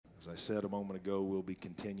I said a moment ago, we'll be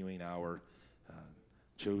continuing our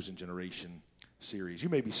Chosen Generation series. You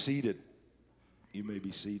may be seated. You may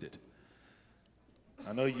be seated.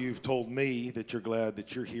 I know you've told me that you're glad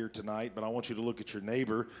that you're here tonight, but I want you to look at your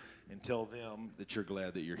neighbor and tell them that you're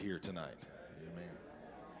glad that you're here tonight. Amen.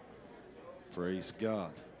 Praise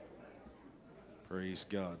God. Praise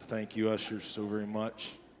God. Thank you, ushers, so very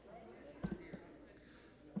much.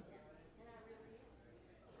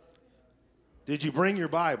 Did you bring your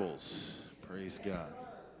Bibles? Praise God.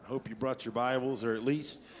 I hope you brought your Bibles, or at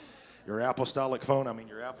least your apostolic phone.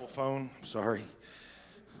 Your Apple phone. Sorry. I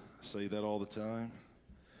say that all the time.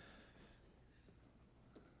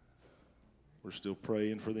 We're still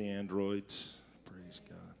praying for the Androids. Praise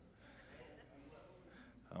God.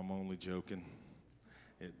 I'm only joking.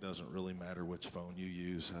 It doesn't really matter which phone you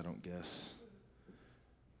use, I don't guess.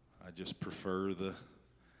 I just prefer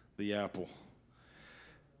the Apple.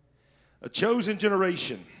 A chosen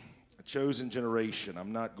generation. A chosen generation.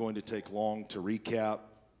 I'm not going to take long to recap.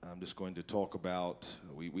 I'm just going to talk about,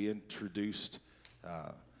 we introduced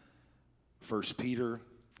 1 Peter,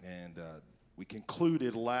 and we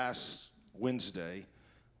concluded last Wednesday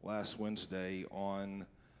on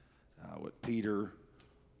what Peter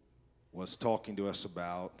was talking to us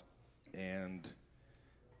about, and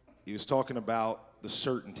he was talking about the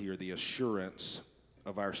certainty or the assurance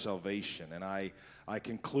of our salvation. And I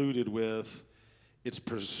concluded with, it's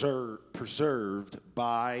preserved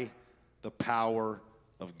by the power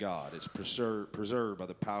of God. It's preserved by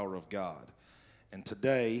the power of God. And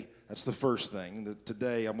today, that's the first thing.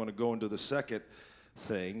 Today, I'm going to go into the second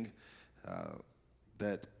thing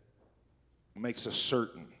that makes us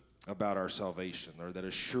certain about our salvation, or that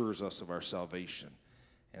assures us of our salvation.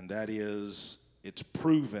 And that is, it's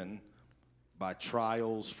proven by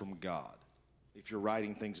trials from God. If you're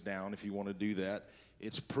writing things down, if you want to do that,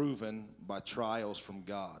 it's proven by trials from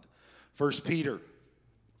God. 1 Peter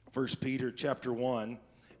chapter 1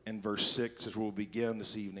 and verse 6 is where we'll begin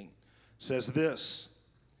this evening. Says this,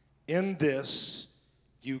 "In this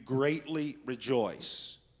you greatly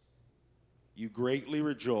rejoice." You greatly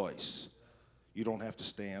rejoice. You don't have to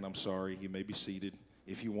stand. I'm sorry. You may be seated.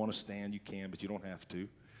 If you want to stand, you can, but you don't have to.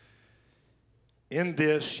 "In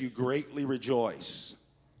this you greatly rejoice,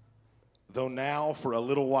 though now for a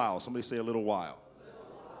little while." Somebody say a little while.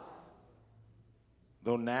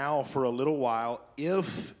 "Though now for a little while,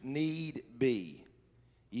 if need be,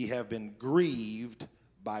 ye have been grieved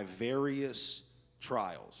by various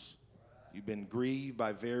trials." You've been grieved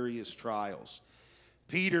by various trials.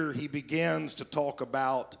 Peter, he begins to talk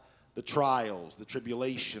about the trials, the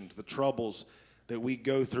tribulations, the troubles that we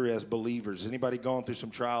go through as believers. Anybody going through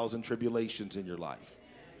some trials and tribulations in your life?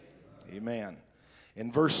 Amen.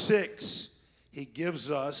 In verse 6, he gives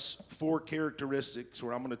us 4 characteristics,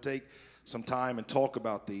 where I'm going to take some time and talk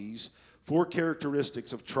about these. 4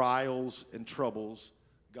 characteristics of trials and troubles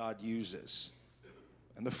God uses.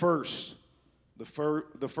 And the first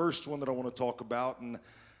one that I want to talk about, and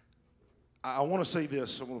I want to say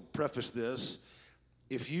this, I want to preface this.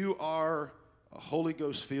 If you are a Holy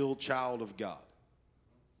Ghost-filled child of God,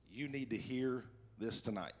 you need to hear this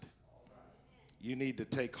tonight. You need to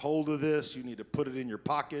take hold of this. You need to put it in your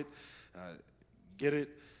pocket. Get it.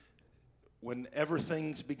 Whenever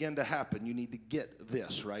things begin to happen, you need to get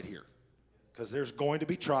this right here. Because there's going to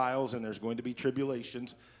be trials and there's going to be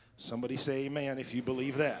tribulations. Somebody say amen if you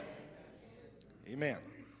believe that. Amen.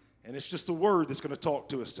 And it's just the word that's going to talk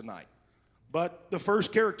to us tonight. But the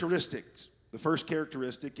first characteristic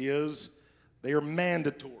is they are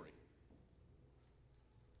mandatory.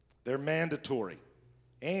 They're mandatory.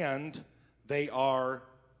 And they are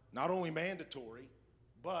not only mandatory,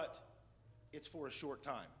 but it's for a short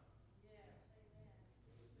time.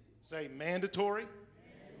 Say mandatory.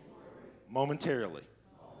 Momentarily.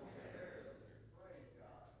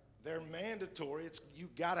 They're mandatory.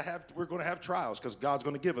 We're going to have trials because God's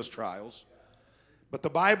going to give us trials. But the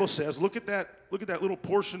Bible says, look at that little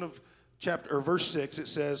portion of chapter or verse 6. It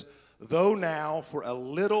says, "Though now for a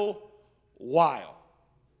little while."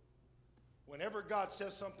 Whenever God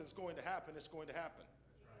says something's going to happen, it's going to happen.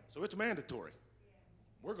 So it's mandatory.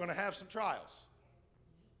 We're going to have some trials.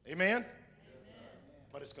 Amen?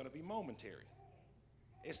 But it's going to be momentary.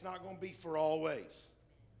 It's not going to be for always.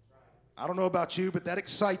 I don't know about you, but that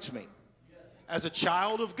excites me. As a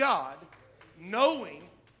child of God, knowing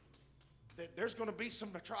that there's going to be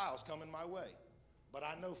some trials coming my way. But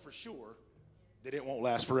I know for sure that it won't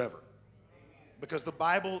last forever. Because the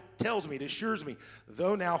Bible tells me, it assures me,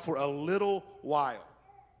 though now for a little while.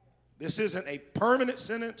 This isn't a permanent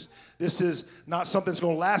sentence. This is not something that's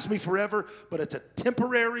going to last me forever, but it's a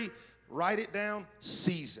temporary, write it down,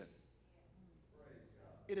 season.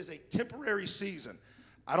 It is a temporary season.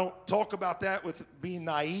 I don't talk about that with being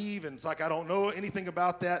naive, and it's like I don't know anything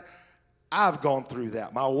about that. I've gone through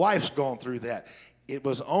that. My wife's gone through that. It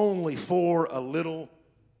was only for a little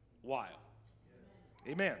while.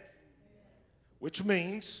 Amen. Which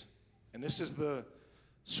means, and this is the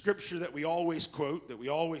scripture that we always quote, that we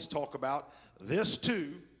always talk about, this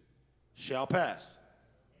too shall pass.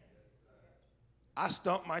 I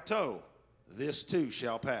stumped my toe. This too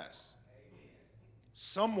shall pass.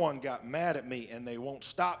 Someone got mad at me and they won't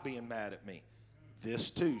stop being mad at me. This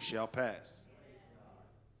too shall pass.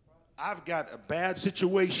 I've got a bad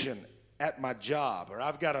situation at my job, or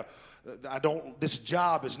this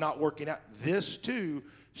job is not working out. This too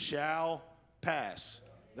shall pass.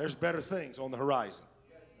 There's better things on the horizon.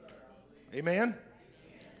 Amen?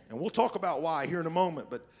 And we'll talk about why here in a moment,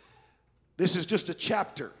 but this is just a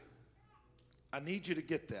chapter. I need you to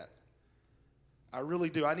get that. I really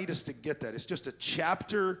do. I need us to get that. It's just a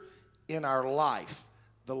chapter in our life.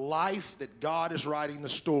 The life that God is writing the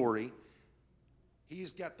story.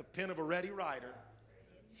 He's got the pen of a ready writer.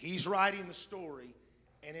 He's writing the story,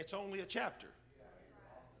 and it's only a chapter.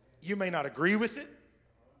 You may not agree with it.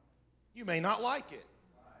 You may not like it.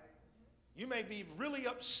 You may be really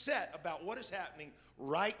upset about what is happening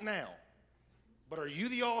right now. But are you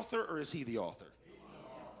the author, or is he the author?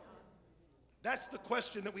 That's the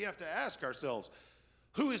question that we have to ask ourselves.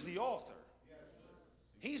 Who is the author?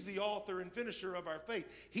 He's the author and finisher of our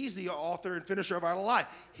faith. He's the author and finisher of our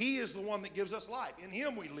life. He is the one that gives us life. In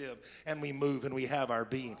him we live and we move and we have our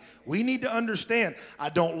being. We need to understand, I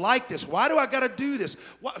don't like this. Why do I got to do this?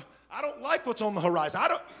 I don't like what's on the horizon.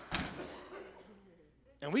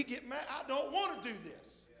 And we get mad. I don't want to do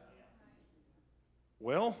this.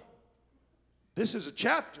 Well, this is a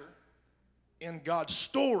chapter in God's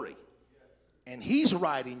story. And he's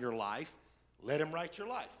writing your life. Let him write your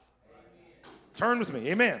life. Amen. Turn with me.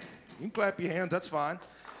 Amen. You can clap your hands. That's fine.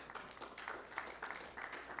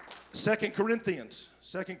 2 Corinthians.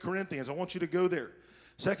 I want you to go there.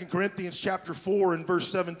 2 Corinthians chapter 4 and verse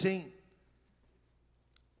 17.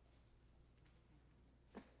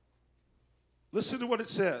 Listen to what it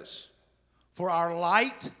says. For our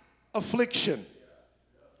light affliction,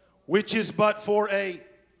 which is but for a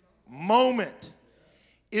moment,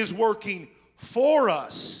 is working for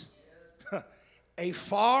us a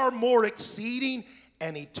far more exceeding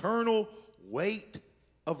and eternal weight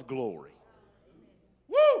of glory.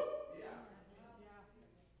 Woo!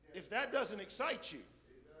 If that doesn't excite you,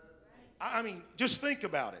 I mean, just think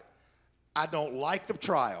about it. I don't like the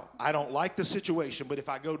trial. I don't like the situation. But if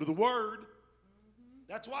I go to the Word,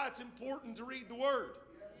 that's why it's important to read the Word.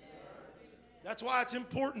 That's why it's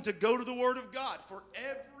important to go to the Word of God for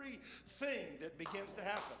everything that begins to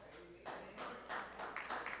happen.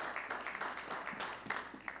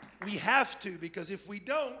 We have to, because if we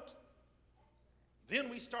don't,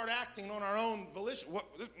 then we start acting on our own volition.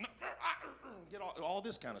 Get all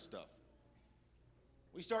this kind of stuff.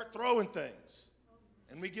 We start throwing things,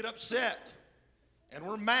 and we get upset, and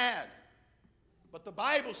we're mad. But the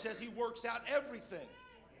Bible says he works out everything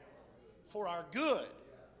for our good.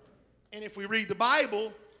 And if we read the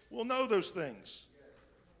Bible, we'll know those things.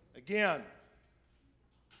 Again,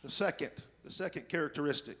 the second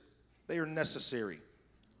characteristic, they are necessary.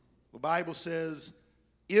 The Bible says,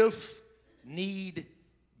 if need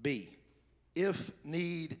be. If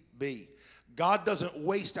need be. God doesn't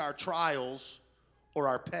waste our trials or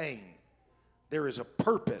our pain. There is a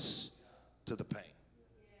purpose to the pain.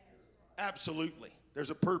 Absolutely. There's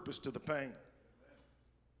a purpose to the pain.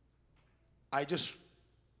 I just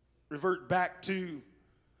revert back to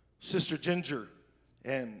Sister Ginger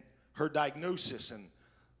and her diagnosis and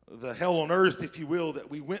the hell on earth, if you will, that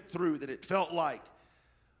we went through, that it felt like.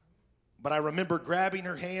 But I remember grabbing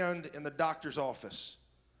her hand in the doctor's office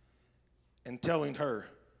and telling her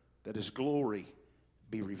that his glory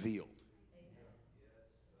be revealed.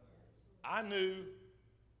 I knew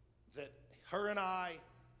that her and I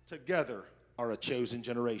together are a chosen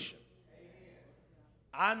generation.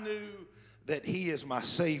 I knew that he is my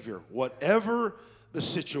Savior. Whatever the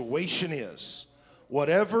situation is,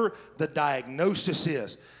 whatever the diagnosis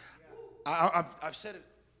is. I've said it,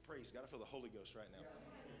 praise God, I feel the Holy Ghost right now.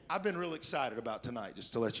 I've been real excited about tonight,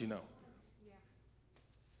 just to let you know.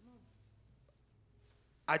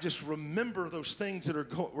 I just remember those things that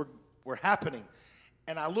were happening.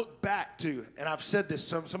 And I look back to, and I've said this,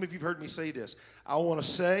 some of you have heard me say this. I want to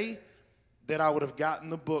say that I would have gotten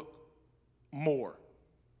the book more.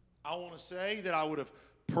 I want to say that I would have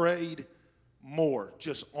prayed more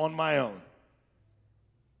just on my own.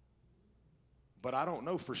 But I don't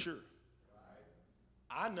know for sure.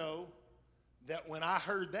 I know that when I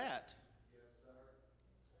heard that,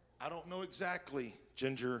 I don't know exactly,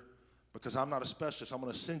 Ginger, because I'm not a specialist. I'm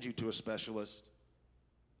going to send you to a specialist.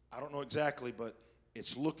 I don't know exactly, but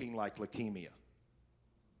it's looking like leukemia.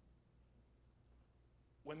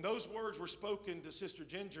 When those words were spoken to Sister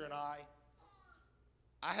Ginger and I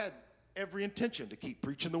had every intention to keep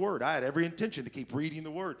preaching the word. I had every intention to keep reading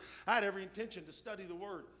the word. I had every intention to study the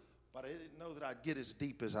word, but I didn't know that I'd get as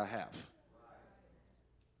deep as I have.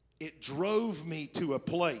 It drove me to a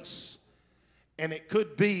place, and it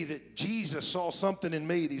could be that Jesus saw something in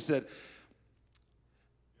me that he said,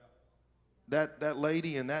 that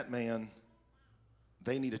lady and that man,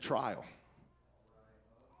 they need a trial.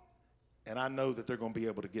 And I know that they're going to be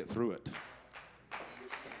able to get through it.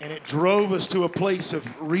 And it drove us to a place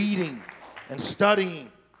of reading and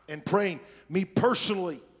studying and praying. Me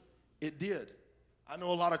personally, it did. I know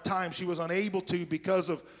a lot of times she was unable to because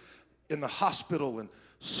of in the hospital and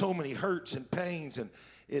so many hurts and pains, and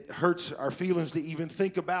it hurts our feelings to even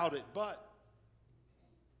think about it. But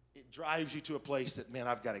it drives you to a place that, man,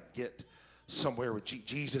 I've got to get somewhere with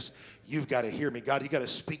Jesus. You've got to hear me. God, you got to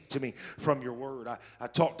speak to me from your word. I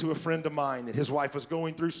talked to a friend of mine that his wife was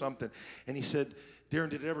going through something, and he said, Darren,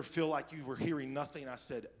 did it ever feel like you were hearing nothing? I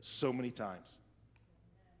said, so many times.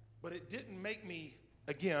 But it didn't make me,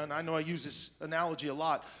 again, I know I use this analogy a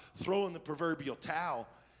lot, throw in the proverbial towel.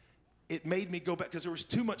 It made me go back because there was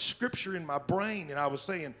too much scripture in my brain, and I was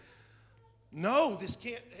saying, no, this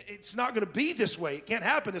can't, it's not going to be this way. It can't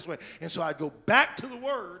happen this way. And so I'd go back to the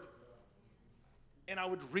word, and I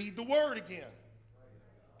would read the word again.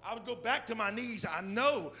 I would go back to my knees. I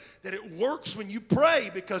know that it works when you pray,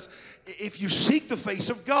 because if you seek the face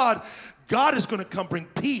of God, God is going to come bring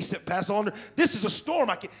peace that passes on. This is a storm.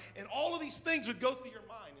 And all of these things would go through your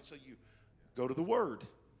mind. And so you go to the word.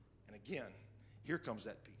 And again, here comes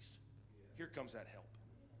that peace. Here comes that help.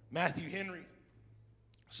 Matthew Henry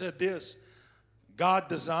said this, God's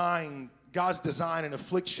design in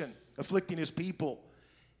afflicting his people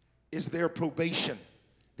is their probation,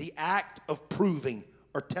 the act of proving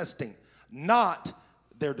or testing, not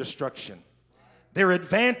their destruction. Their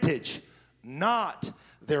advantage, not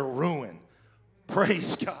their ruin.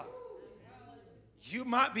 Praise God. You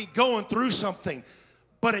might be going through something,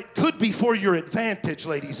 but it could be for your advantage,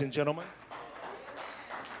 ladies and gentlemen.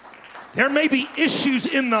 There may be issues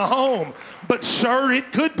in the home, but sir,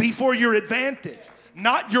 it could be for your advantage,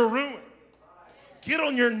 not your ruin. Get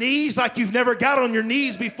on your knees like you've never got on your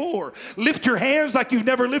knees before. Lift your hands like you've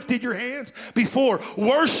never lifted your hands before.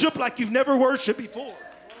 Worship like you've never worshiped before.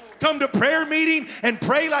 Come to prayer meeting and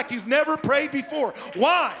pray like you've never prayed before.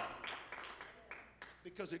 Why?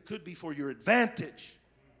 Because it could be for your advantage.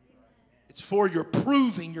 It's for your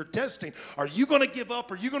proving, your testing. Are you going to give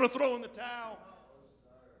up? Are you going to throw in the towel?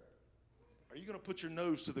 Are you going to put your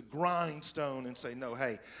nose to the grindstone and say, no,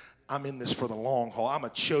 hey, I'm in this for the long haul. I'm a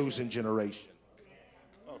chosen generation.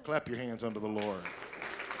 Oh, clap your hands unto the Lord.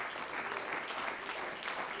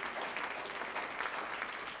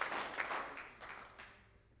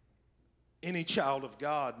 Any child of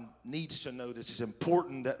God needs to know this. It's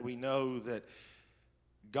important that we know that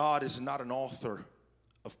God is not an author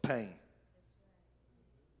of pain,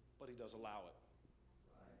 but he does allow it.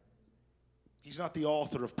 He's not the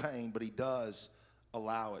author of pain, but he does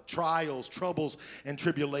allow it. Trials, troubles, and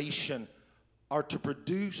tribulation are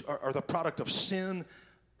the product of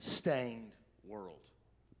sin-stained world,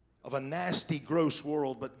 of a nasty, gross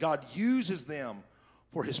world, but God uses them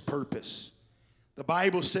for his purpose. The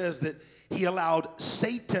Bible says that he allowed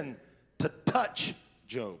Satan to touch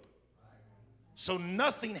Job. So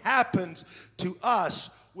nothing happens to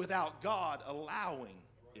us without God allowing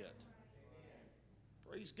it.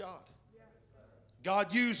 Praise God.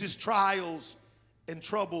 God uses trials and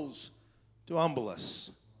troubles to humble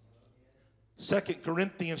us. 2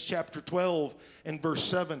 Corinthians chapter 12 and verse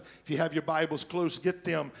 7. If you have your Bibles close, get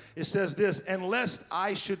them. It says this, and lest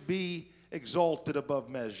I should be exalted above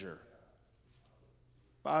measure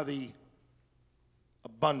by the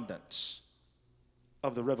abundance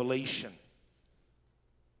of the revelation.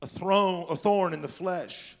 A thorn in the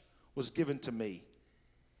flesh was given to me,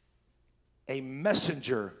 a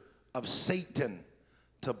messenger of Satan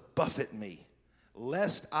to buffet me,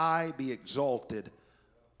 lest I be exalted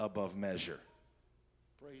above measure.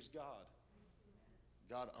 Praise God.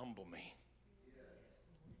 God, humble me.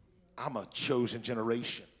 I'm a chosen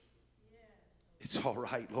generation. It's all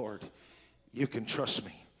right, Lord. You can trust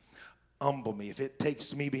me. Humble me. If it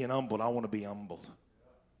takes me being humbled, I want to be humbled.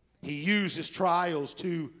 He uses trials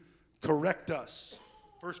to correct us.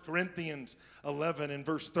 1 Corinthians 11 and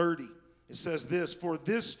verse 30. It says this, for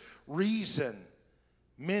this reason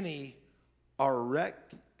many are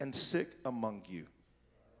wrecked and sick among you,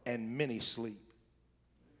 and many sleep.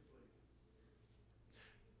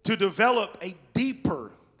 to develop a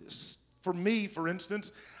deeper, for me, for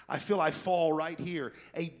instance, I feel I fall right here,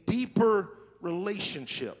 a deeper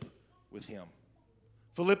relationship with him.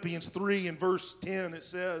 Philippians 3 and verse 10, it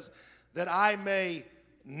says, that I may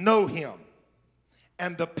know him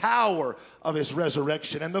and the power of his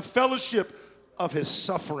resurrection and the fellowship of his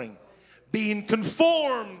suffering, being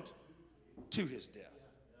conformed to his death.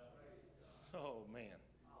 Oh, man.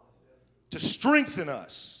 To strengthen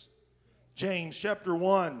us. James chapter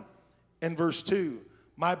 1 and verse 2.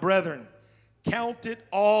 My brethren, count it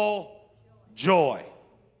all joy.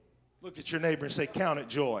 Look at your neighbor and say, count it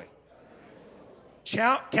joy.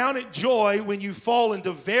 Count it joy when you fall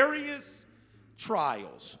into various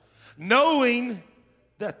trials, knowing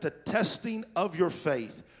that the testing of your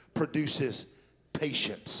faith produces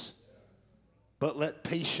patience. But let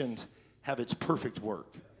patience have its perfect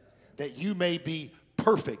work, that you may be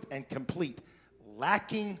perfect and complete,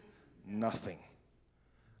 lacking nothing.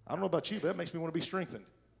 I don't know about you, but that makes me want to be strengthened.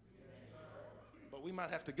 But we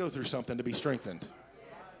might have to go through something to be strengthened.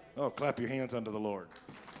 Oh, clap your hands unto the Lord.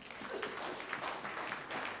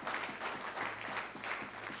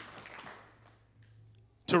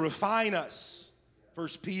 To refine us, 1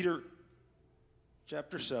 Peter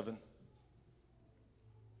chapter 7.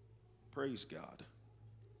 Praise God.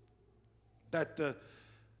 That the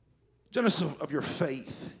genesis of your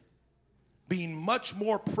faith, being much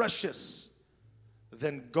more precious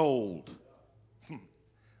than gold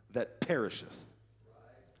that perisheth,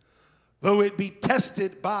 though it be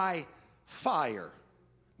tested by fire,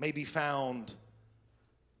 may be found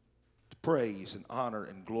to praise and honor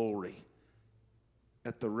and glory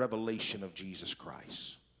at the revelation of Jesus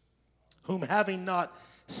Christ, whom having not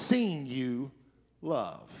seen you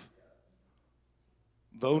love,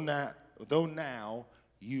 though now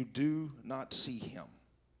you do not see him,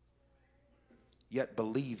 yet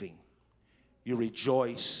believing you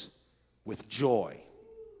rejoice with joy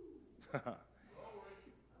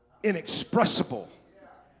inexpressible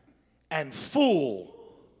and full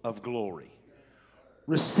of glory,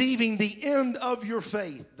 receiving the end of your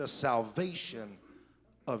faith, the salvation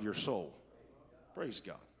of your soul. Praise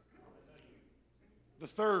God. The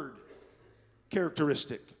third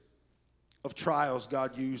characteristic of trials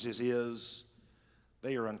God uses is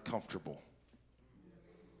they are uncomfortable.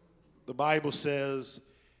 The Bible says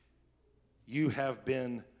you have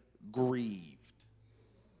been grieved.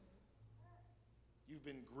 You've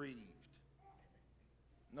been grieved.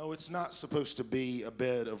 No, it's not supposed to be a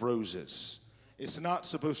bed of roses. It's not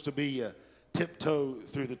supposed to be a tiptoe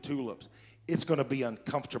through the tulips. It's going to be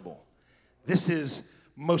uncomfortable. This is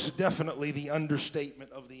most definitely the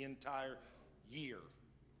understatement of the entire year,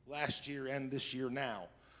 last year and this year now.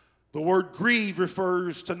 The word grieve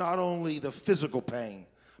refers to not only the physical pain,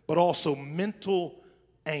 but also mental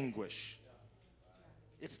anguish.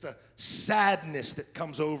 It's the sadness that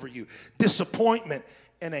comes over you, disappointment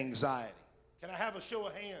and anxiety. Can I have a show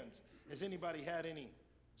of hands? Has anybody had any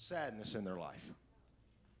sadness in their life?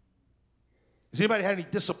 Has anybody had any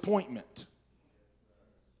disappointment?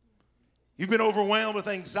 You've been overwhelmed with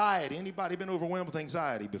anxiety. Anybody been overwhelmed with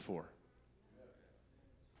anxiety before?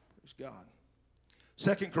 Praise God.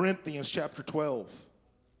 2 Corinthians chapter 12.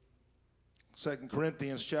 2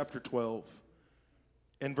 Corinthians chapter 12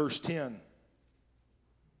 and verse 10.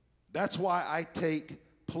 That's why I take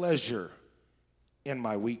pleasure in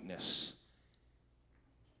my weakness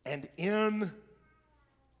and in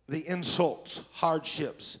the insults,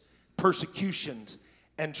 hardships, persecutions,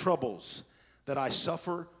 and troubles that I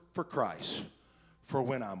suffer for Christ. For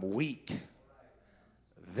when I'm weak,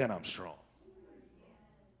 then I'm strong.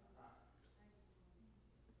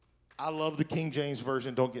 I love the King James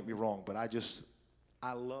Version, don't get me wrong, but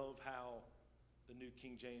I love how the New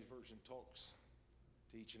King James Version talks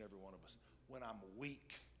to each and every one of us. When I'm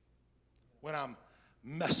weak, when I'm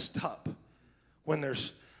messed up, when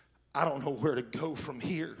I don't know where to go from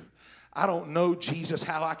here. I don't know, Jesus,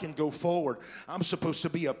 how I can go forward. I'm supposed to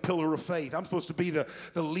be a pillar of faith. I'm supposed to be the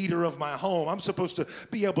leader of my home. I'm supposed to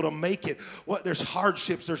be able to make it. There's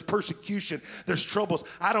hardships, there's persecution, there's troubles.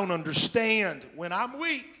 I don't understand. When I'm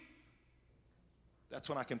weak, that's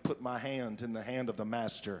when I can put my hand in the hand of the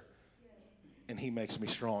Master, and he makes me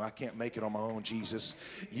strong. I can't make it on my own, Jesus.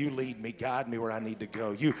 You lead me, guide me where I need to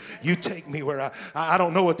go. You take me where I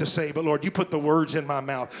don't know what to say, but Lord, you put the words in my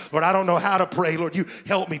mouth. Lord, I don't know how to pray. Lord, you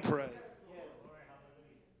help me pray.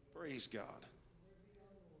 Praise God.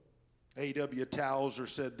 A.W. Tozer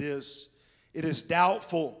said this: it is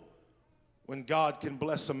doubtful when God can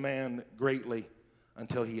bless a man greatly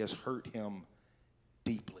until he has hurt him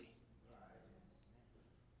deeply.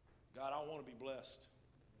 God, I want to be blessed.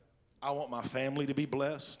 I want my family to be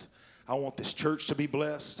blessed. I want this church to be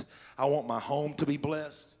blessed. I want my home to be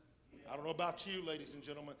blessed. I don't know about you, ladies and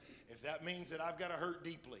gentlemen. If that means that I've got to hurt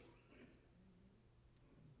deeply,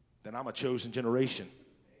 then I'm a chosen generation.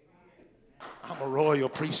 I'm a royal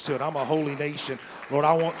priesthood. I'm a holy nation. Lord,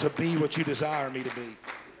 I want to be what you desire me to be.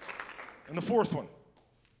 And the fourth and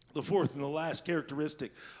the last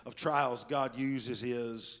characteristic of trials God uses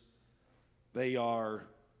is they are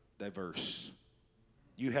diverse.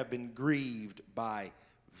 You have been grieved by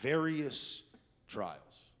various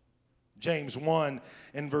trials. James 1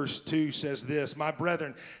 and verse 2 says this, my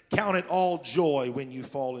brethren, count it all joy when you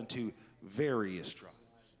fall into various trials.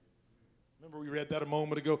 Remember we read that a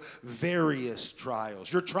moment ago? Various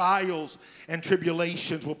trials. Your trials and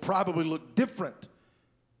tribulations will probably look different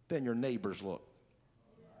than your neighbors look.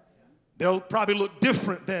 They'll probably look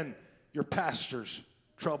different than your pastor's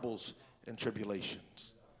troubles and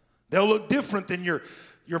tribulations. They'll look different than your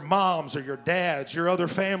moms or your dads, your other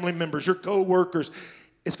family members, your co-workers.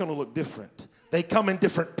 It's going to look different. They come in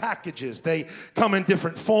different packages. They come in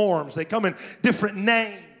different forms. They come in different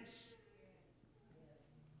names.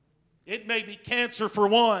 It may be cancer for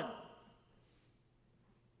one.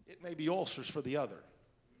 It may be ulcers for the other.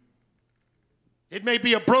 It may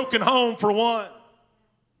be a broken home for one.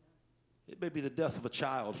 It may be the death of a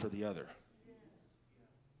child for the other.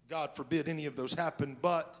 God forbid any of those happen,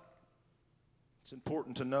 but it's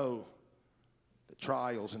important to know that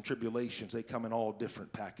trials and tribulations, they come in all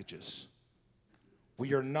different packages.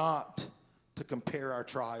 We are not to compare our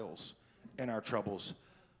trials and our troubles,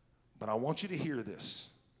 but I want you to hear this.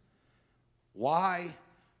 Why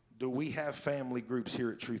do we have family groups here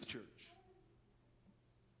at Truth Church?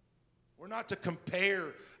 We're not to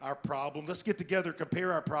compare our problems. Let's get together,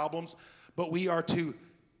 compare our problems, but we are to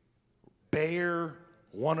bear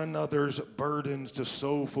one another's burdens to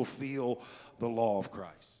so fulfill the law of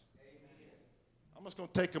Christ. I'm just going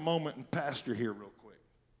to take a moment and pastor here real quick.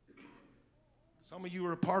 Some of you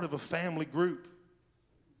are a part of a family group.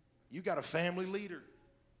 You got a family leader.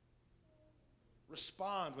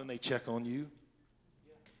 Respond when they check on you.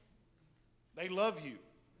 They love you.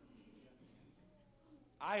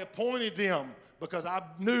 I appointed them because I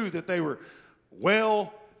knew that they were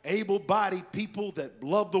well, able-bodied people that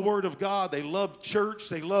love the Word of God. They love church.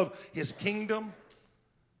 They love His kingdom.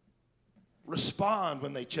 Respond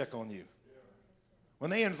when they check on you.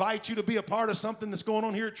 When they invite you to be a part of something that's going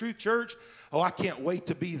on here at Truth Church, oh, I can't wait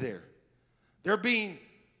to be there. They're being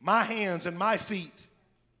my hands and my feet.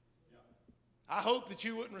 I hope that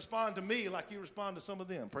you wouldn't respond to me like you respond to some of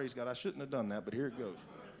them. Praise God. I shouldn't have done that, but here it goes.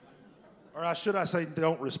 Or should I say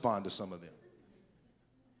don't respond to some of them?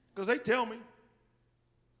 Because they tell me.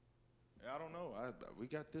 I don't know. We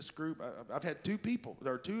got this group. I've had two people.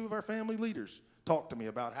 There are two of our family leaders talk to me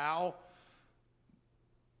about how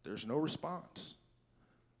there's no response.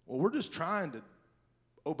 Well, we're just trying to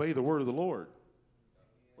obey the word of the Lord.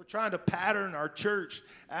 We're trying to pattern our church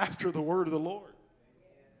after the word of the Lord.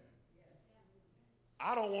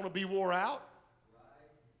 I don't want to be wore out.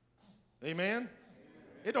 Amen?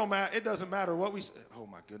 It don't matter. It doesn't matter what we say. Oh,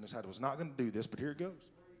 my goodness, I was not going to do this, but here it goes.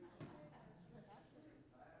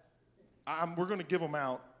 We're going to give them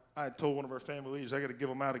out. I told one of our family leaders I got to give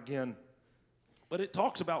them out again. But it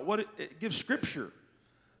talks about what it gives scripture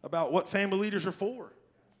about what family leaders are for.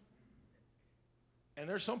 And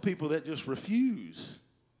there's some people that just refuse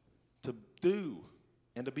to do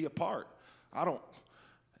and to be a part.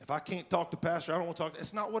 If I can't talk to pastor, I don't want to talk.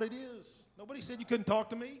 It's not what it is. Nobody said you couldn't talk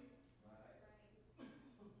to me.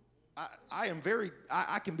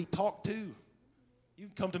 I can be talked to. You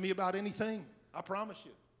can come to me about anything. I promise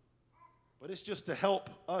you. But it's just to help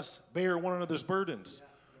us bear one another's burdens.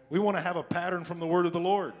 We want to have a pattern from the word of the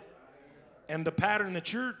Lord. And the pattern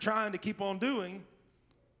that you're trying to keep on doing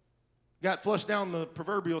got flushed down the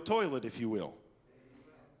proverbial toilet, if you will.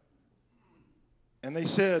 And they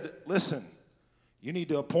said, listen, you need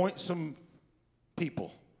to appoint some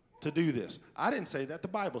people to do this. I didn't say that. The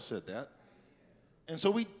Bible said that. And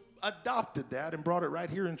so we adopted that and brought it right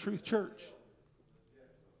here in Truth Church.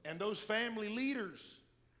 And those family leaders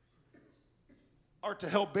are to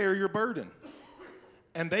help bear your burden.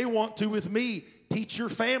 And they want to, with me, teach your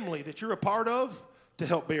family that you're a part of to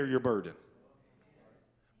help bear your burden.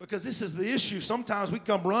 Because this is the issue. Sometimes we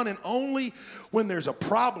come running only when there's a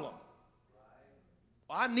problem.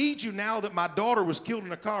 I need you now that my daughter was killed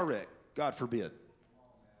in a car wreck. God forbid.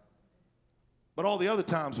 But all the other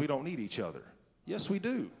times we don't need each other. Yes, we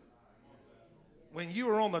do. When you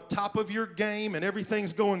are on the top of your game and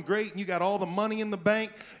everything's going great and you got all the money in the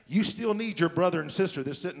bank, you still need your brother and sister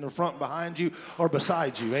that's sitting in the front behind you or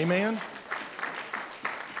beside you. Amen?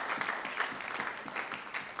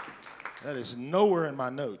 That is nowhere in my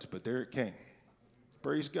notes, but there it came.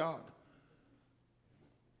 Praise God.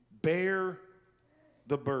 Bear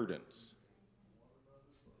the burdens.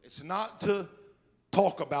 It's not to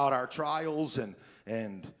talk about our trials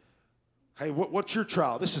and hey, what's your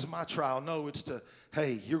trial? This is my trial. No, it's to,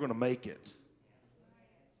 hey, you're going to make it.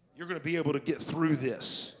 You're going to be able to get through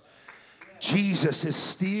this. Jesus is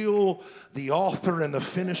still the author and the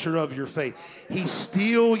finisher of your faith. He's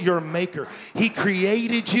still your maker. He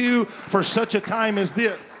created you for such a time as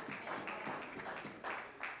this.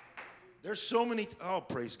 There's so many, oh,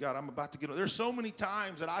 praise God, I'm about to get, there's so many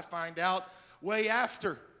times that I find out way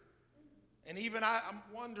after. And even I'm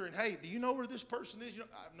wondering, hey, do you know where this person is?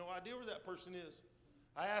 I have no idea where that person is.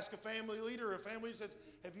 I ask a family leader says,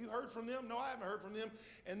 have you heard from them? No, I haven't heard from them.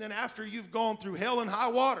 And then after you've gone through hell and high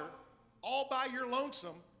water, all by your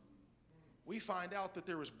lonesome, we find out that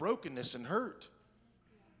there was brokenness and hurt.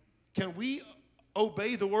 Can we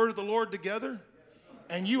obey the word of the Lord together?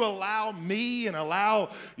 And you allow me and allow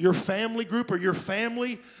your family group or your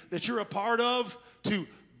family that you're a part of to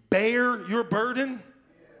bear your burden,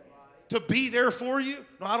 to be there for you?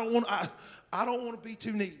 No, I don't want to be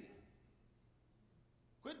too needy.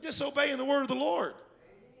 Quit disobeying the word of the Lord.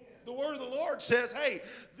 The word of the Lord says, hey,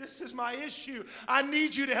 this is my issue. I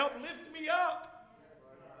need you to help lift me up.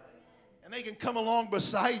 And they can come along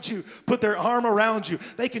beside you, put their arm around you.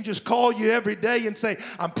 They can just call you every day and say,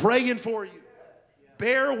 I'm praying for you.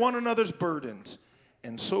 Bear one another's burdens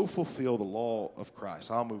and so fulfill the law of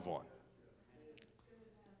Christ. I'll move on.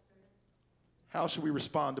 How should we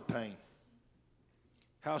respond to pain?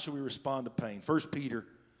 How should we respond to pain? 1 Peter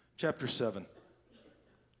chapter 7.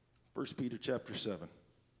 1 Peter chapter 7.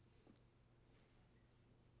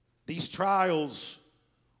 These trials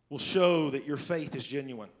will show that your faith is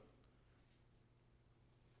genuine.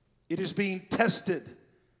 It is being tested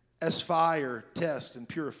as fire tests and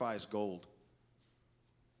purifies gold.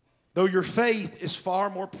 Though your faith is far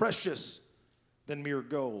more precious than mere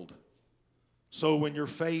gold, so when your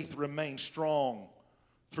faith remains strong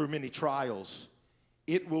through many trials,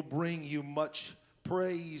 it will bring you much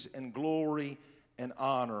praise and glory and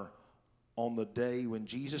honor on the day when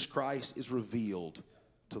Jesus Christ is revealed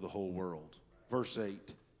to the whole world. Verse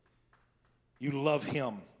 8, you love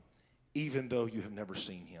him even though you have never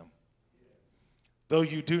seen him. Though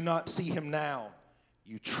you do not see him now,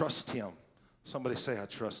 you trust him. Somebody say, I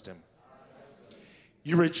trust him.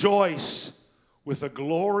 You rejoice with a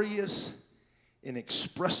glorious,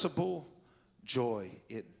 inexpressible joy.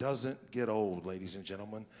 It doesn't get old, ladies and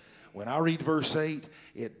gentlemen. When I read verse 8,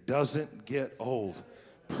 it doesn't get old.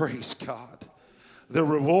 Praise God. The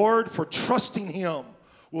reward for trusting him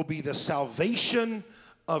will be the salvation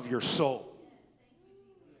of your soul.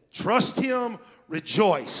 Trust him,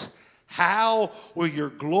 rejoice. How will your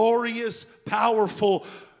glorious, powerful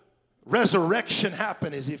resurrection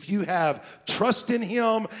happen? Is if you have trust in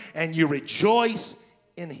him and you rejoice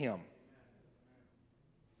in him.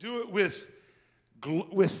 Do it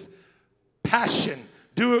with passion.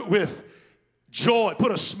 Do it with joy.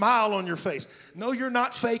 Put a smile on your face. No, you're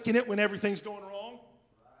not faking it when everything's going wrong.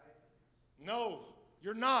 No,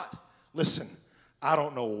 you're not. Listen, I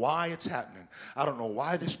don't know why it's happening. I don't know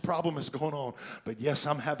why this problem is going on. But yes,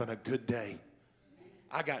 I'm having a good day.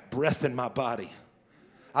 I got breath in my body.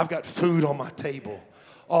 I've got food on my table.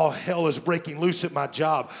 All hell is breaking loose at my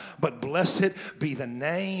job. But blessed be the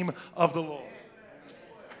name of the Lord.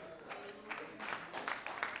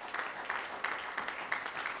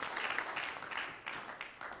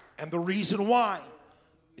 And the reason why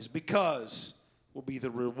is because it will be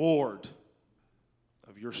the reward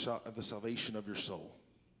of the salvation of your soul.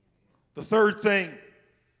 The third thing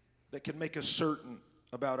that can make us certain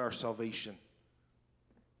about our salvation,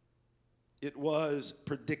 it was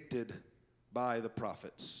predicted by the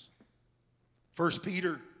prophets. 1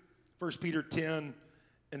 Peter 10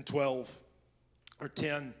 and 12, or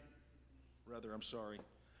 10, rather, I'm sorry.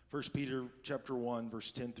 1 Peter chapter 1,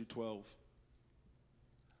 verse 10 through 12.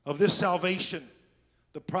 Of this salvation,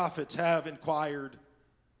 the prophets have inquired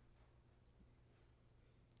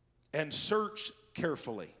and searched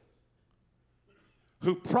carefully,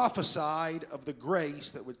 who prophesied of the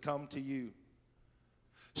grace that would come to you,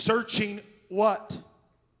 searching what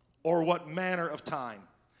or what manner of time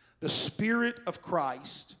the Spirit of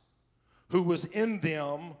Christ who was in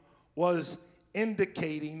them was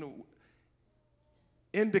indicating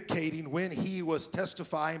when he was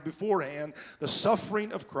testifying beforehand the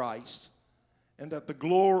suffering of Christ and that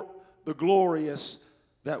the glorious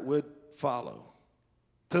that would follow.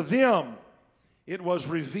 To them it was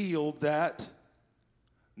revealed that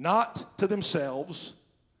not to themselves,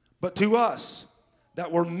 but to us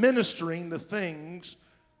that were ministering the things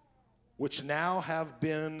which now have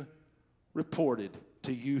been reported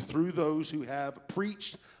to you through those who have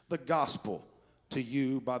preached the gospel to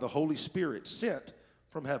you by the Holy Spirit sent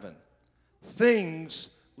from heaven. Things,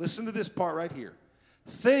 listen to this part right here,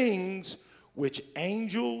 things which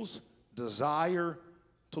angels desire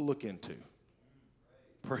to look into.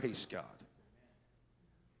 Praise God.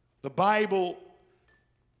 The Bible,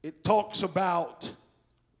 it talks about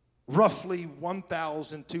roughly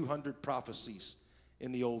 1,200 prophecies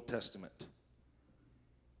in the Old Testament.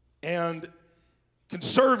 And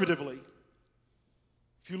conservatively,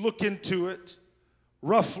 if you look into it,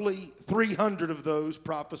 roughly 300 of those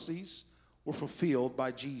prophecies were fulfilled by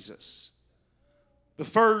Jesus. The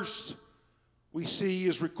first we see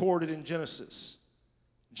is recorded in Genesis.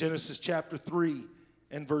 Genesis chapter 3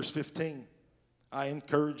 and verse 15. I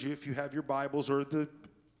encourage you, if you have your Bibles or the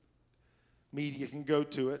media can go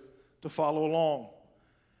to it, to follow along.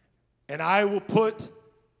 And I will put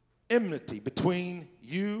enmity between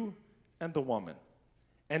you and the woman,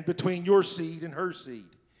 and between your seed and her seed.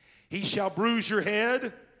 He shall bruise your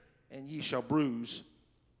head, and ye shall bruise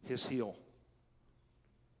his heel.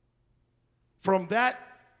 From that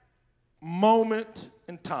moment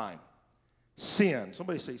in time, sin,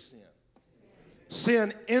 somebody say sin.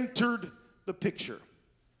 Sin entered the picture.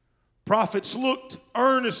 Prophets looked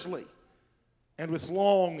earnestly and with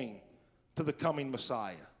longing to the coming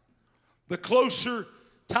Messiah. The closer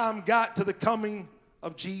time got to the coming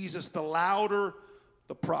of Jesus, the louder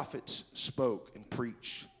the prophets spoke and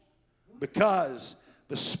preached, because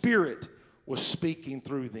the Spirit was speaking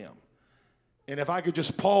through them. And if I could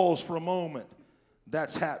just pause for a moment,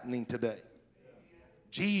 that's happening today.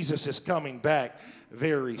 Jesus is coming back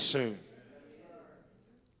very soon.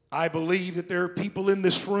 I believe that there are people in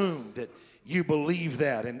this room that you believe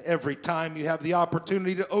that, and every time you have the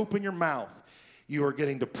opportunity to open your mouth, you are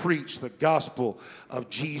getting to preach the gospel of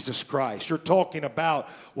Jesus Christ. You're talking about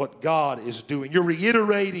what God is doing. You're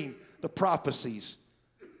reiterating the prophecies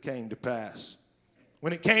came to pass.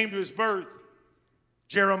 When it came to his birth,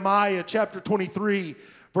 Jeremiah chapter 23,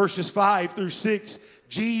 verses 5 through 6,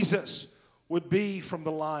 Jesus would be from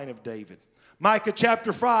the line of David. Micah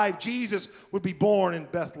chapter 5, Jesus would be born in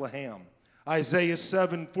Bethlehem. Isaiah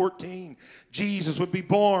 7:14, Jesus would be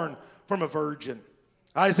born from a virgin.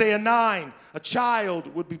 Isaiah 9, a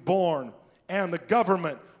child would be born, and the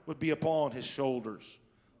government would be upon his shoulders.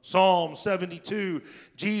 Psalm 72,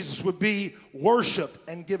 Jesus would be worshiped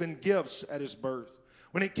and given gifts at his birth.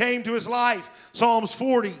 When it came to his life, Psalms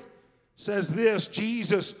 40 says this,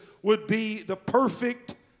 Jesus would be the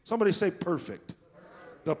perfect, somebody say perfect.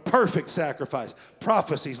 The perfect sacrifice.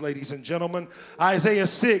 Prophecies, ladies and gentlemen. Isaiah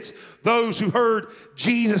 6, those who heard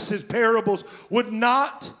Jesus' parables would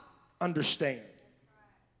not understand.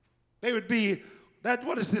 They would be,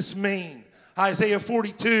 what does this mean? Isaiah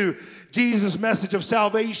 42, Jesus' message of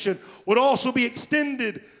salvation would also be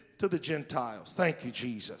extended to the Gentiles. Thank you,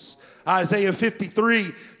 Jesus. Isaiah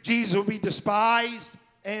 53, Jesus will be despised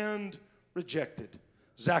and rejected.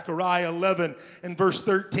 Zechariah 11 and verse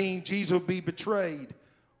 13, Jesus will be betrayed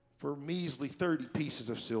for measly 30 pieces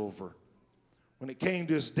of silver. When it came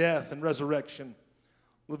to his death and resurrection,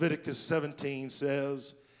 Leviticus 17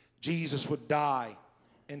 says Jesus would die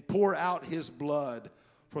and pour out his blood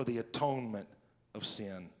for the atonement of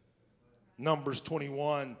sin. Numbers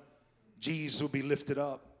 21, Jesus will be lifted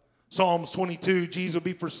up. Psalms 22, Jesus will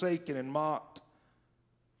be forsaken and mocked.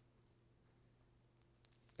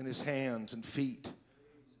 And his hands and feet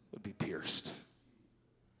would be pierced.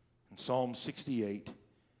 In Psalm 68,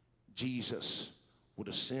 Jesus would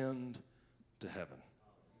ascend to heaven.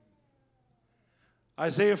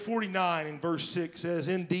 Isaiah 49 in verse 6 says,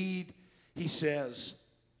 indeed, he says,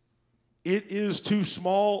 it is too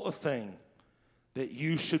small a thing that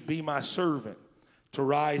you should be my servant to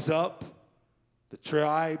rise up the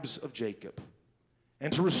tribes of Jacob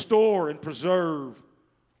and to restore and preserve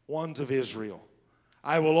ones of Israel.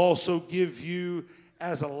 I will also give you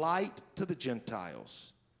as a light to the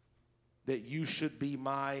Gentiles, that you should be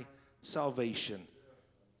my salvation.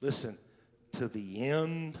 Listen, to the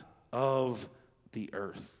end of the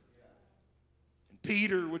earth. And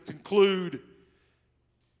Peter would conclude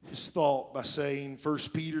his thought by saying, 1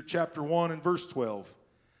 Peter chapter 1 and verse 12,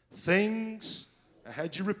 things, I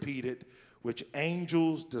had you repeat it, which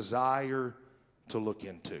angels desire to look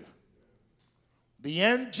into. The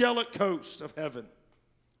angelic host of heaven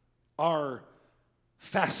are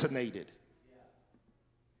fascinated.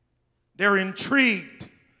 They're intrigued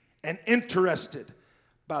and interested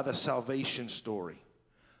by the salvation story,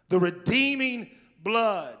 the redeeming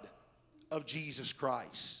blood of Jesus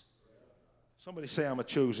Christ. Somebody say, I'm a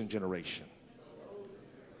chosen generation.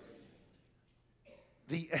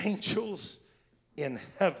 The angels in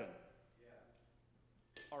heaven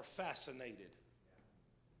are fascinated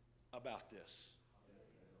about this.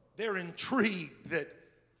 They're intrigued that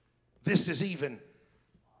this is even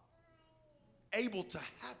able to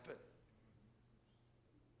happen.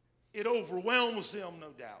 It overwhelms them, no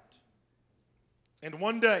doubt. And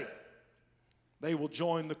one day, they will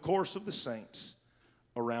join the course of the saints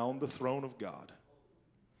around the throne of God.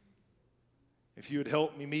 If you would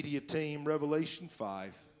help me, media team, Revelation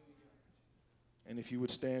 5. And if you would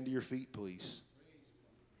stand to your feet, please.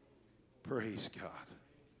 Praise God.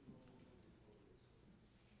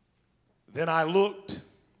 Then I looked,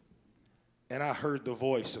 and I heard the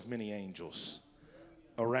voice of many angels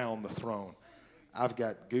around the throne. I've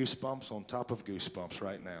got goosebumps on top of goosebumps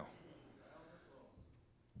right now.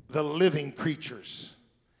 The living creatures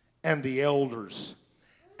and the elders,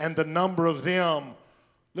 and the number of them,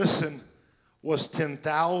 listen, was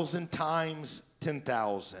 10,000 times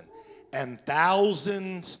 10,000, and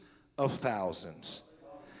thousands of thousands,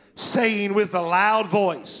 saying with a loud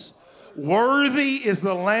voice, worthy is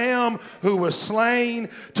the Lamb who was slain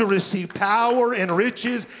to receive power and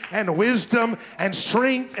riches and wisdom and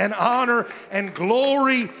strength and honor and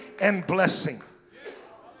glory and blessing.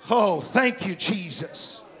 Oh, thank you,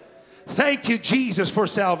 Jesus. Thank you, Jesus, for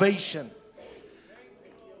salvation.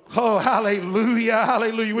 Oh, hallelujah,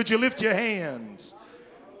 hallelujah. Would you lift your hands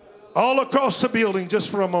all across the building just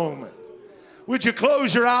for a moment? Would you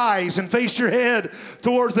close your eyes and face your head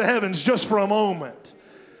towards the heavens just for a moment?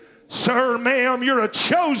 Sir, ma'am, you're a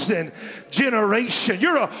chosen generation.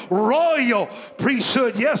 You're a royal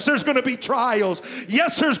priesthood. Yes, there's going to be trials.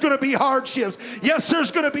 Yes, there's going to be hardships. Yes,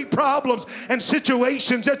 there's going to be problems and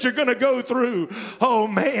situations that you're going to go through. Oh,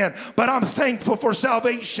 man, but I'm thankful for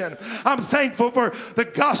salvation. I'm thankful for the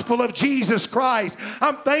gospel of Jesus Christ.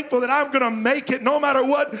 I'm thankful that I'm going to make it no matter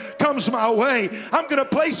what comes my way. I'm going to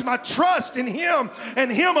place my trust in Him and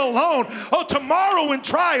Him alone. Oh, tomorrow when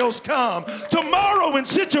trials come, tomorrow when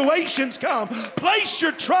situations come, place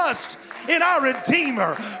your trust in our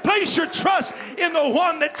Redeemer. Place your trust in the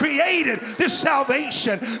one that created this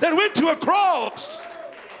salvation, that went to a cross,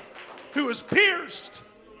 who was pierced.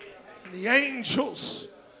 And the angels,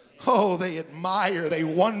 oh, they admire, they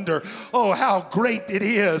wonder, oh, how great it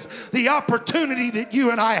is, the opportunity that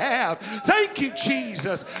you and I have. Thank you,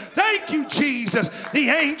 Jesus. Thank you, Jesus. The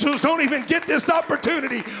angels don't even get this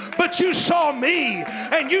opportunity, but you saw me,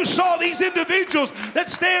 and you saw these individuals that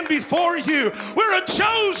stand before you. We're a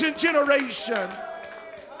chosen generation.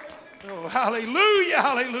 Oh, hallelujah,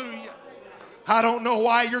 hallelujah. I don't know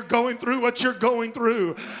why you're going through what you're going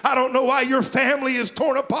through. I don't know why your family is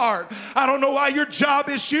torn apart. I don't know why your job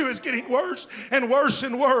issue is getting worse and worse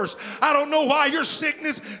and worse. I don't know why your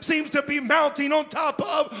sickness seems to be mounting on top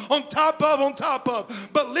of, on top of, on top of.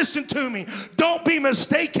 But listen to me. Don't be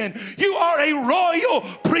mistaken. You are a royal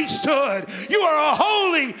priesthood. You are a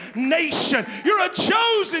holy nation. You're a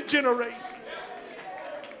chosen generation.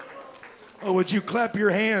 Oh, would you clap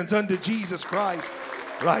your hands unto Jesus Christ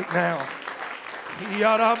right now?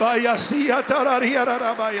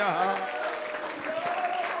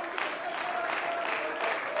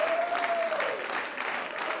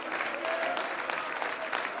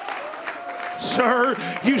 Sir,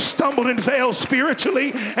 you stumbled and fell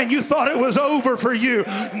spiritually and you thought it was over for you.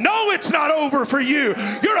 No, it's not over for you.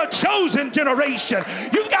 You're a chosen generation.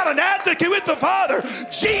 You've got an advocate with the Father,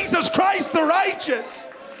 Jesus Christ the righteous.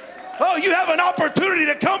 Oh, you have an opportunity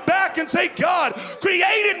to come back and say, God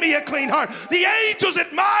created me a clean heart. The angels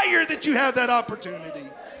admire that you have that opportunity.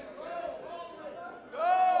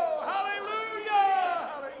 Oh, hallelujah.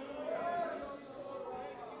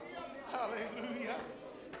 Hallelujah.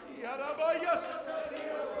 Hallelujah.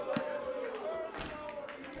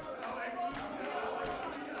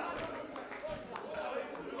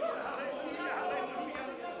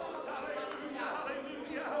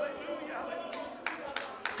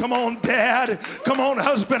 Come on, Dad. Come on,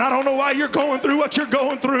 husband. I don't know why you're going through what you're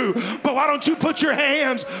going through, but why don't you put your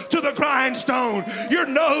hands to the grindstone, your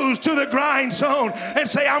nose to the grindstone, and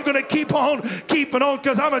say, I'm going to keep on keeping on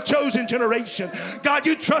because I'm a chosen generation. God,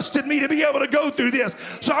 you trusted me to be able to go through this,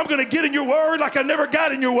 so I'm going to get in your word like I never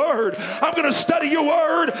got in your word. I'm going to study your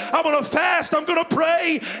word. I'm going to fast. I'm going to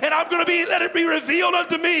pray, and I'm going to let it be revealed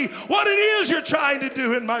unto me what it is you're trying to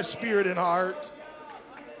do in my spirit and heart.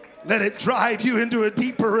 Let it drive you into a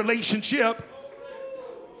deeper relationship.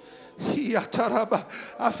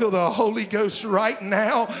 I feel the Holy Ghost right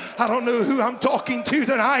now. I don't know who I'm talking to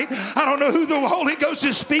tonight. I don't know who the Holy Ghost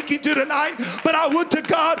is speaking to tonight, but I would to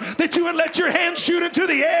God that you would let your hand shoot into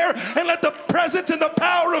the air and let the presence and the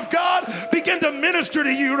power of God begin to minister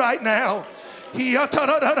to you right now.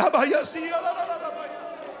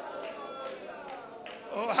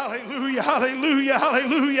 Oh, hallelujah, hallelujah,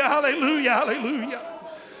 hallelujah, hallelujah, hallelujah.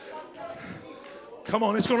 Come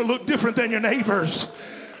on, it's going to look different than your neighbors.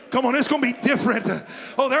 Come on, it's going to be different.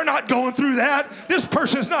 Oh, they're not going through that. This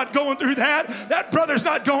person's not going through that. That brother's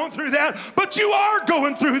not going through that. But you are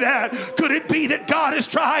going through that. Could it be that God is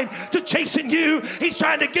trying to chasten you? He's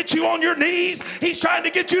trying to get you on your knees. He's trying to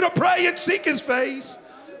get you to pray and seek his face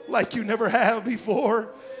like you never have before.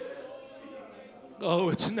 Oh,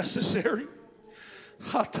 it's necessary.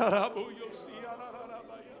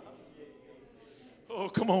 Oh,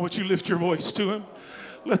 come on, would you lift your voice to him?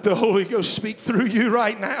 Let the Holy Ghost speak through you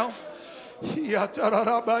right now. Oh,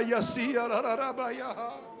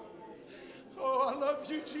 I love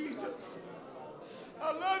you, Jesus.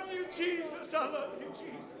 I love you, Jesus. I love you,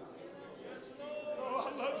 Jesus.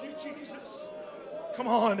 Oh, I love you, Jesus. Come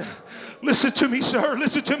on. Listen to me, sir.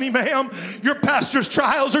 Listen to me, ma'am. Your pastor's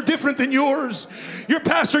trials are different than yours. Your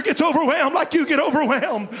pastor gets overwhelmed like you get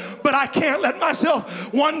overwhelmed. But I can't let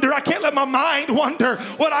myself wonder. I can't let my mind wonder.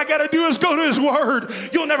 What I got to do is go to his word.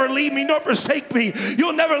 You'll never leave me nor forsake me.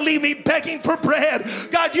 You'll never leave me begging for bread.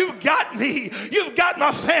 God, you've got me. You've got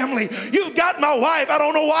my family. You've got my wife. I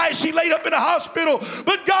don't know why she laid up in a hospital.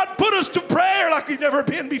 But God put us to prayer like we've never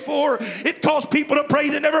been before. It calls people to pray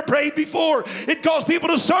that never prayed before. It calls people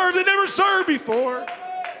to serve that never served before.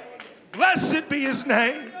 Blessed be his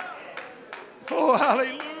name. Oh,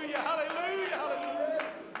 hallelujah, hallelujah, hallelujah.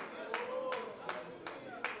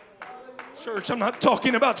 Church, I'm not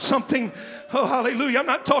talking about something, oh, hallelujah, I'm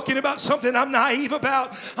not talking about something I'm naive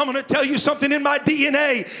about. I'm going to tell you something in my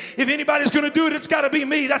DNA. If anybody's going to do it, it's got to be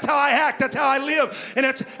me. That's how I act. That's how I live. And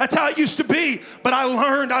that's how it used to be. But I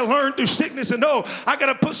learned through sickness, and no, I got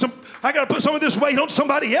to put some of this weight on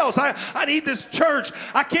somebody else. I need this church.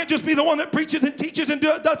 I can't just be the one that preaches and teaches and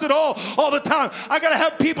does it all the time. I got to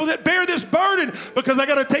have people that bear this burden because I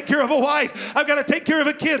got to take care of a wife. I've got to take care of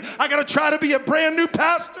a kid. I got to try to be a brand new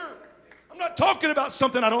pastor. I'm not talking about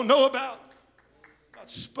something I don't know about. God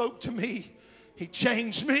spoke to me. He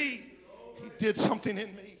changed me. He did something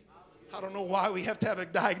in me. I don't know why we have to have a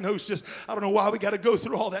diagnosis. I don't know why we got to go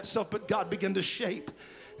through all that stuff, but God began to shape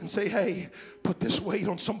and say, hey, put this weight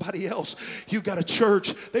on somebody else. You got a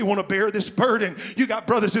church. They want to bear this burden. You got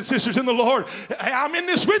brothers and sisters in the Lord. Hey, I'm in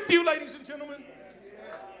this with you, ladies and gentlemen.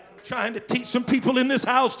 I'm trying to teach some people in this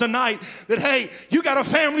house tonight that, hey, you got a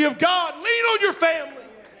family of God. Lean on your family.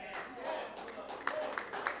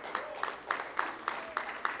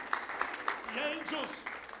 The angels,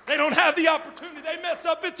 they don't have the opportunity. They mess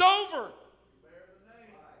up, it's over.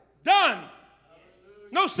 Done.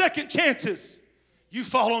 No second chances. You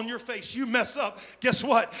fall on your face, you mess up. Guess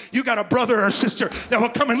what? You got a brother or sister that will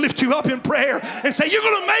come and lift you up in prayer and say, you're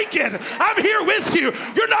going to make it. I'm here with you.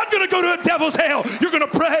 You're not going to go to a devil's hell. You're going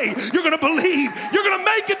to pray. You're going to believe. You're going to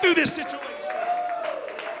make it through this situation.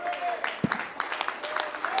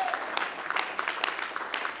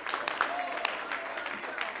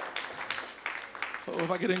 Oh,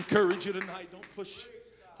 if I could encourage you tonight, don't push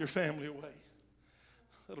your family away.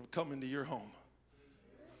 Let them come into your home.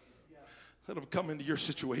 Let them come into your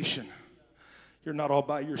situation. You're not all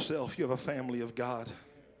by yourself. You have a family of God.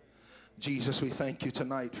 Jesus, we thank you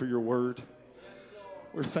tonight for your word.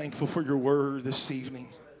 We're thankful for your word this evening.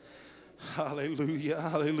 Hallelujah,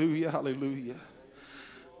 hallelujah, hallelujah.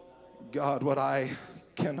 God, what I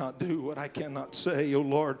cannot do, what I cannot say, oh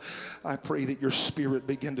Lord, I pray that your spirit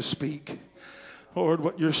begin to speak. Lord,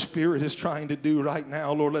 what your spirit is trying to do right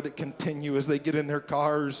now, Lord, let it continue as they get in their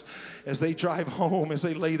cars, as they drive home, as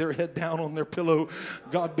they lay their head down on their pillow.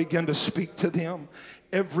 God, begin to speak to them.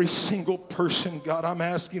 Every single person, God, I'm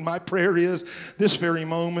asking, my prayer is this very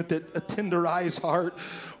moment that a tenderized heart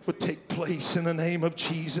would take place in the name of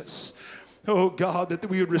Jesus. Oh, God, that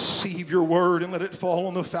we would receive your word and let it fall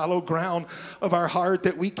on the fallow ground of our heart,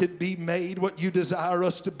 that we could be made what you desire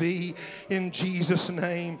us to be in Jesus'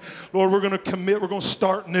 name. Lord, we're going to commit. We're going to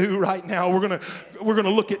start new right now. We're going to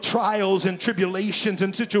look at trials and tribulations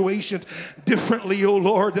and situations differently, oh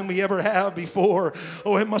Lord, than we ever have before.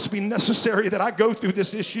 Oh, it must be necessary that I go through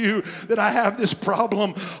this issue, that I have this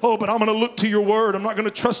problem. Oh, but I'm going to look to your word. I'm not going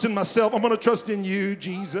to trust in myself. I'm going to trust in you,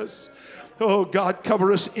 Jesus. Oh, God,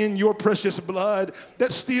 cover us in your precious blood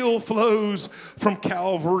that still flows from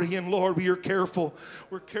Calvary. And Lord, we are careful.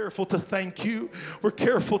 We're careful to thank you. We're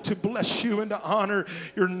careful to bless you and to honor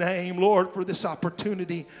your name, Lord, for this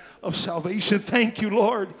opportunity of salvation. Thank you,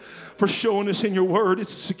 Lord, for showing us in your word it's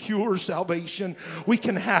secure salvation. We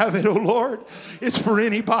can have it, oh Lord. It's for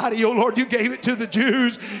anybody, oh Lord. You gave it to the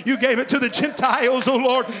Jews. You gave it to the Gentiles, oh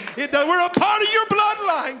Lord. We're a part of your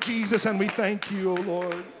bloodline, Jesus, and we thank you, oh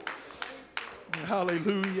Lord.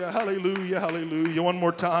 Hallelujah, hallelujah, hallelujah. One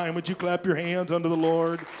more time, would you clap your hands unto the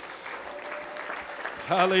Lord?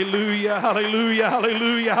 Hallelujah, hallelujah,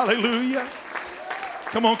 hallelujah, hallelujah.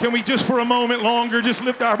 Come on, can we just for a moment longer just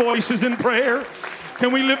lift our voices in prayer?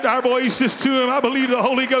 Can we lift our voices to Him? I believe the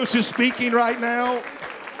Holy Ghost is speaking right now.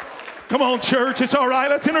 Come on, church, it's all right.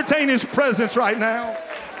 Let's entertain His presence right now.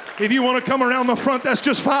 If you want to come around the front, that's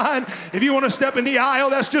just fine. If you want to step in the aisle,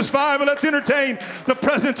 that's just fine. But let's entertain the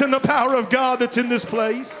presence and the power of God that's in this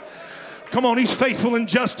place. Come on, He's faithful and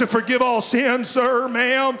just to forgive all sins, sir,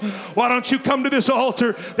 ma'am. Why don't you come to this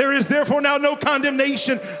altar? There is therefore now no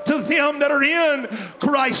condemnation to them that are in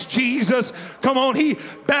Christ Jesus. Come on, you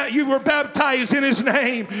were baptized in His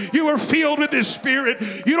name. You were filled with His Spirit.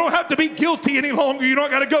 You don't have to be guilty any longer. You don't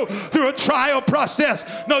got to go through a trial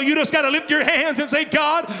process. No, you just got to lift your hands and say,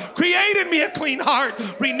 God, create in me a clean heart,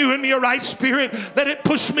 renew in me a right spirit. Let it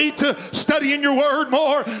push me to studying your word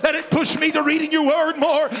more. Let it push me to reading your word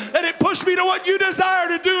more. Let it push me to what you desire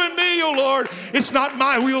to do in me, oh Lord. It's not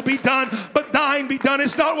my will be done, but thine be done.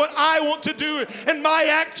 It's not what I want to do and my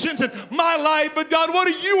actions and my life, but God, what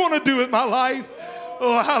do you want to do with my life?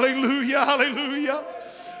 Oh, hallelujah, hallelujah.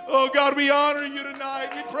 Oh, God, we honor you tonight.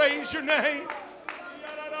 We praise your name.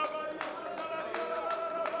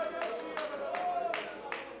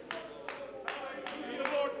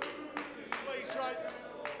 Lord, move in this place right now.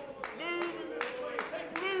 Move in this place.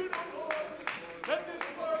 Take root, oh Lord. Let this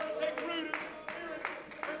word take root in some spirit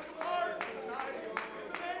and some hearts tonight. In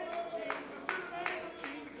the name of Jesus. In the name of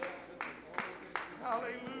Jesus.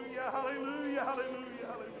 Hallelujah, hallelujah, hallelujah,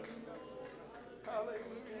 hallelujah.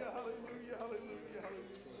 Hallelujah, hallelujah, hallelujah,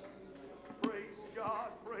 hallelujah. Praise God,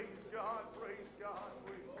 praise God, praise God,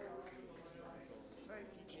 praise God. Thank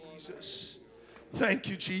you, Jesus. Thank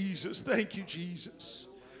you, Jesus. Thank you, Jesus.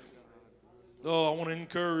 Oh, I want to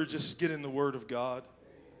encourage us, get in the Word of God.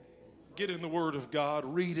 Get in the Word of God.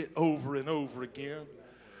 Read it over and over again.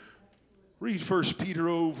 Read 1 Peter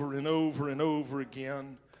over and over and over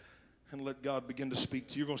again. And let God begin to speak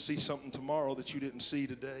to you. You're going to see something tomorrow that you didn't see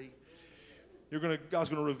today. God's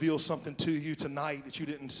going to reveal something to you tonight that you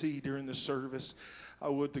didn't see during this service. I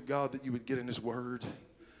would to God that you would get in His Word.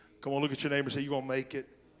 Come on, look at your neighbor and say, you're going to make it.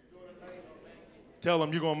 Tell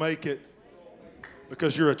them you're going to make it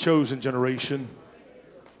because you're a chosen generation.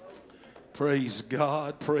 Praise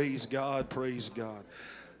God, praise God, praise God.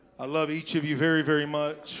 I love each of you very, very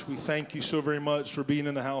much. We thank you so very much for being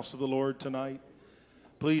in the house of the Lord tonight.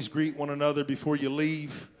 Please greet one another before you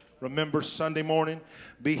leave. Remember, Sunday morning,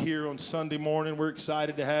 be here on Sunday morning. We're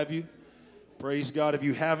excited to have you. Praise God. If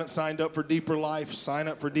you haven't signed up for Deeper Life, sign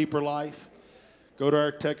up for Deeper Life. Go to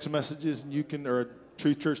our text messages, and you can, or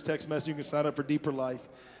Truth Church text message, you can sign up for Deeper Life.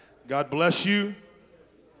 God bless you,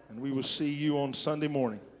 and we will see you on Sunday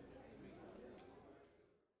morning.